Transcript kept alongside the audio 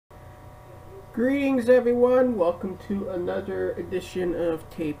Greetings everyone, welcome to another edition of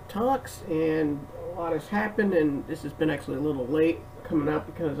Tape Talks, and a lot has happened, and this has been actually a little late coming out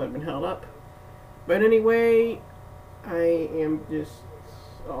because I've been held up. But anyway, I am just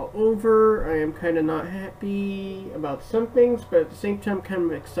all over. I am kind of not happy about some things, but at the same time kind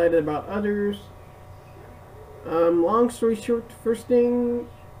of excited about others. Long story short, the first thing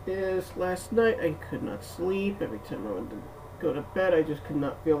is last night I could not sleep. Every time I went to go to bed, I just could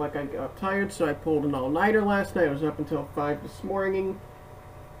not feel like I got tired, so I pulled an all-nighter last night. I was up until 5 this morning.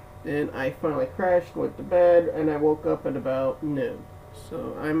 Then I finally crashed, went to bed, and I woke up at about noon.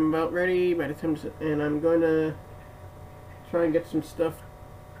 So I'm about ready by the time, and I'm going to try and get some stuff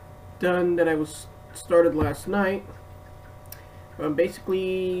done that I was started last night. I'm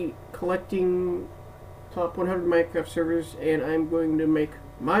basically collecting top 100 Minecraft servers, and I'm going to make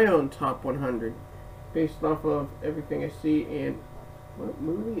my own top 100 based off of everything I see. And what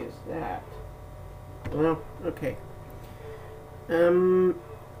movie is that? Well, okay.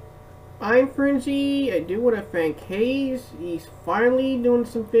 Minefrenzy, I do want to thank Hayes. He's finally doing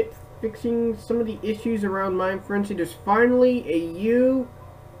some fixing some of the issues around Minefrenzy. There's finally a U,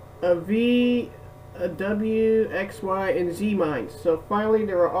 a V, a W, X, Y, and Z mines. So finally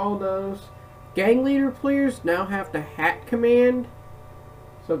there are all those. Gang leader players now have the hat command.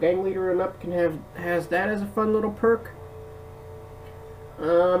 So gang leader and up can has that as a fun little perk.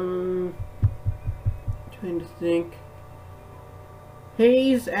 Trying to think.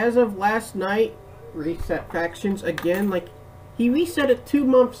 Hayes, as of last night, reset factions again. Like, he reset it 2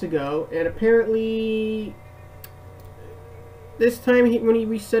 months ago, and apparently this time when he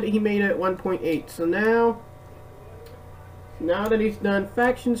reset it, he made it 1.8. So now that he's done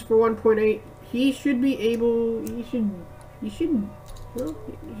factions for 1.8, he should be able. Well,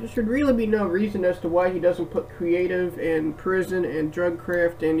 there should really be no reason as to why he doesn't put creative and prison and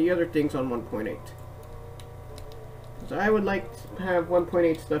drugcraft and the other things on 1.8. Because I would like to have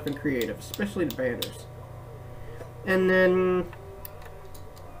 1.8 stuff in creative, especially the banners. And then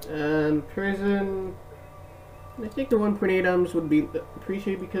prison, I think the 1.8 items would be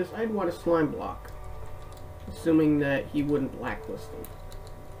appreciated because I'd want a slime block, assuming that he wouldn't blacklist them.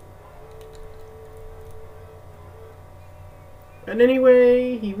 And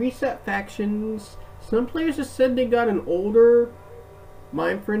anyway, he reset factions. Some players have said they got an older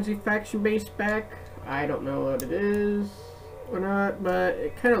Minefrenzy faction base back. I don't know what it is or not, but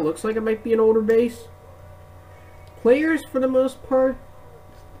it kind of looks like it might be an older base. Players, for the most part,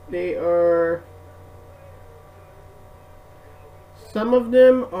 they are... Some of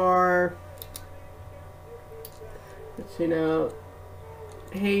them are... Let's see now...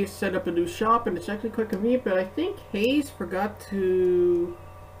 Hayes set up a new shop, and it's actually quite convenient, but I think Hayes forgot to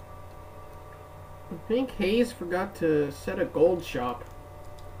set a gold shop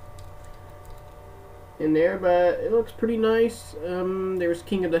in there, but it looks pretty nice. There's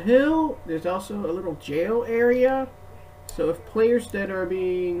King of the Hill. There's also a little jail area, so if players that are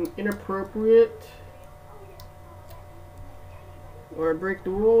being inappropriate or break the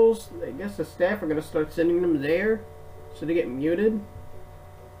rules, I guess the staff are going to start sending them there so they get muted.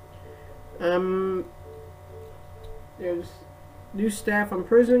 There's new staff on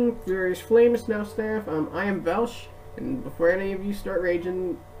prison, various flames now staff. I am Velsh, and before any of you start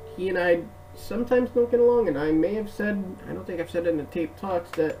raging, he and I sometimes don't get along, and I may have said, I don't think I've said it in the tape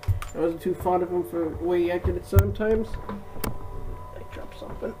talks, that I wasn't too fond of him for the way he acted at sometimes. I dropped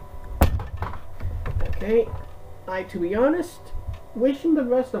something. Okay, to be honest, wish him the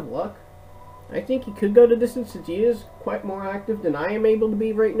best of luck. I think he could go the distance since he is quite more active than I am able to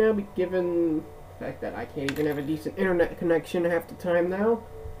be right now, given the fact that I can't even have a decent internet connection half the time now.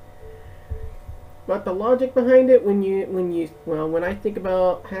 But the logic behind it, when I think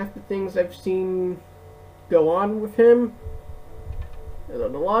about half the things I've seen go on with him, the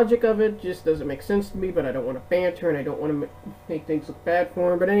logic of it just doesn't make sense to me, but I don't want to banter and I don't want to make things look bad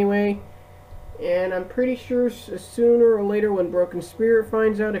for him. But anyway, and I'm pretty sure sooner or later when Broken Spirit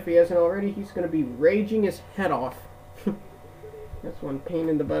finds out, if he hasn't already, he's going to be raging his head off. That's one pain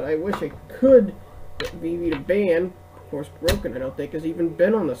in the butt. I wish I could get VV to ban. Of course, Broken, I don't think, has even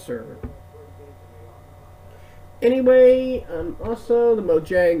been on the server. Anyway, also the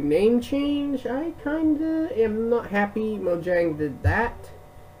Mojang name change. I kinda am not happy Mojang did that,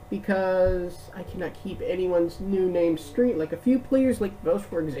 because I cannot keep anyone's new name straight. Like a few players, like Velsh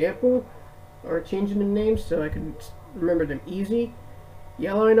for example, are changing the names so I can remember them easy.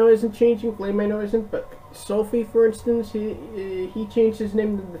 Yellow I know isn't changing, Flame I know isn't, but Sophie, for instance, he changed his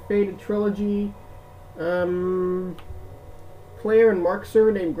name to the Faded Trilogy. Player and Mark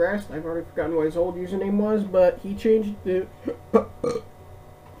server named Grass, I've already forgotten what his old username was, but he changed it to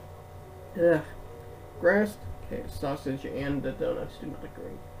Ugh. Grass. Okay, sausage and the donuts do not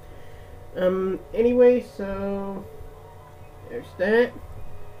agree. Anyway, so there's that.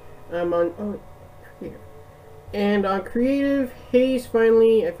 I'm on creative. And on creative, Hayes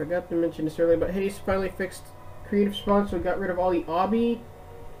finally, I forgot to mention this earlier, but Hayes finally fixed creative spawn, so got rid of all the obby.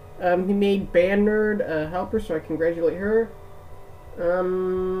 He made Band Nerd a helper, so I congratulate her.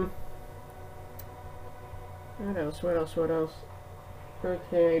 What else?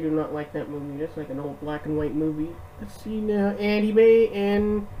 Okay, I do not like that movie. That's like an old black and white movie. Let's see now. Anime,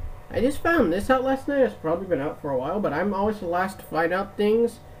 and I just found this out last night. It's probably been out for a while, but I'm always the last to find out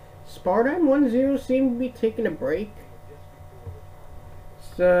things. Sparta and 1-0 seem to be taking a break.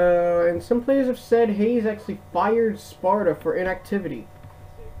 So, and some players have said Hayes actually fired Sparta for inactivity.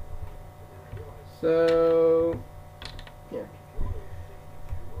 So, yeah.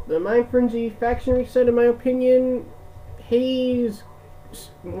 The Minefrenzy faction reset, in my opinion, Hayes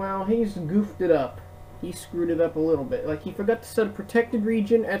goofed it up. He screwed it up a little bit. Like, he forgot to set a protected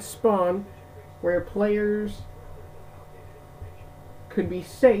region at spawn where players could be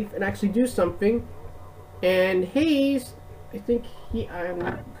safe and actually do something. And Hayes, I think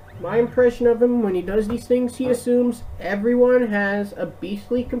my impression of him when he does these things, he assumes everyone has a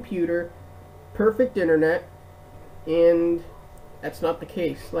beastly computer, perfect internet, and that's not the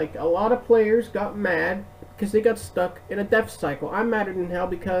case. Like, a lot of players got mad because they got stuck in a death cycle. I'm madder than hell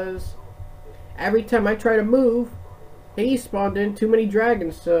because every time I try to move, Hayes spawned in too many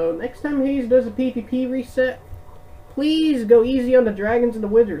dragons. So next time Hayes does a PvP reset, please go easy on the dragons and the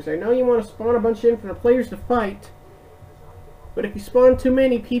wizards. I know you want to spawn a bunch of infinite players to fight, but if you spawn too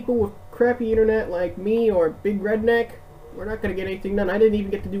many people with crappy internet like me or Big Redneck, we're not going to get anything done. I didn't even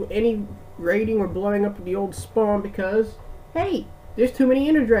get to do any raiding or blowing up the old spawn because, hey, there's too many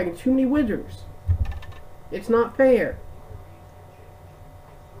Ender Dragons, too many wizards. It's not fair.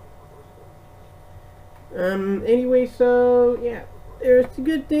 Anyway, so, yeah. There's some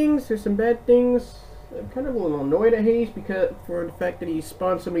good things, there's some bad things. I'm kind of a little annoyed at Hayes because for the fact that he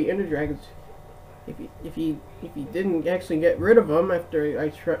spawned so many Ender Dragons. If he didn't actually get rid of them after I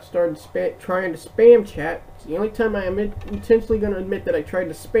started trying to spam chat, it's the only time I am intentionally going to admit that I tried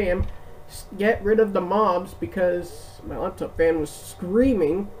to spam. Get rid of the mobs because my laptop fan was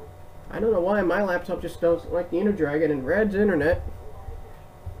screaming. I don't know why my laptop just doesn't like the Ender Dragon, and Red's internet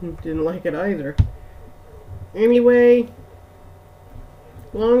didn't like it either. Anyway,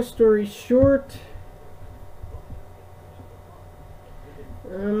 long story short,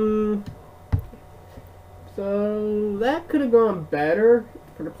 so that could have gone better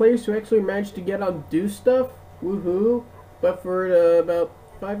for the players who actually managed to get out and do stuff. Woohoo! But for about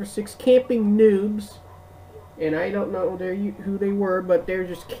 5 or 6 camping noobs, and I don't know who they were, but they're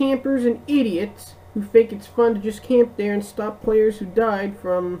just campers and idiots who think it's fun to just camp there and stop players who died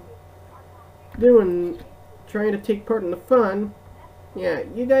from trying to take part in the fun. Yeah,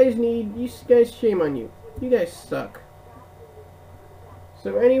 you guys, shame on you. You guys suck.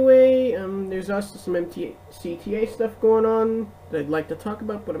 So anyway, there's also some MCTA stuff going on that I'd like to talk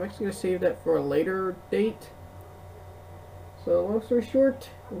about, but I'm actually going to save that for a later date. So long story short,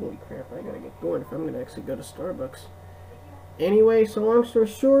 holy crap, I gotta get going if I'm going to actually go to Starbucks. Anyway, so long story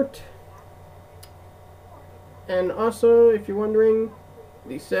short, and also, if you're wondering,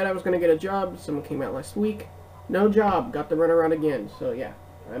 they said I was going to get a job. Someone came out last week. No job. Got to run around again. So yeah,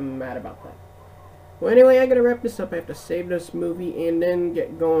 I'm mad about that. Well, anyway, I gotta wrap this up. I have to save this movie and then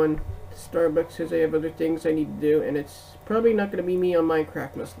get going to Starbucks because I have other things I need to do, and it's probably not going to be me on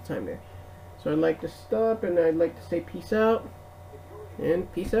Minecraft most of the time there. So I'd like to stop, and I'd like to say peace out,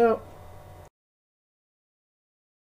 and peace out.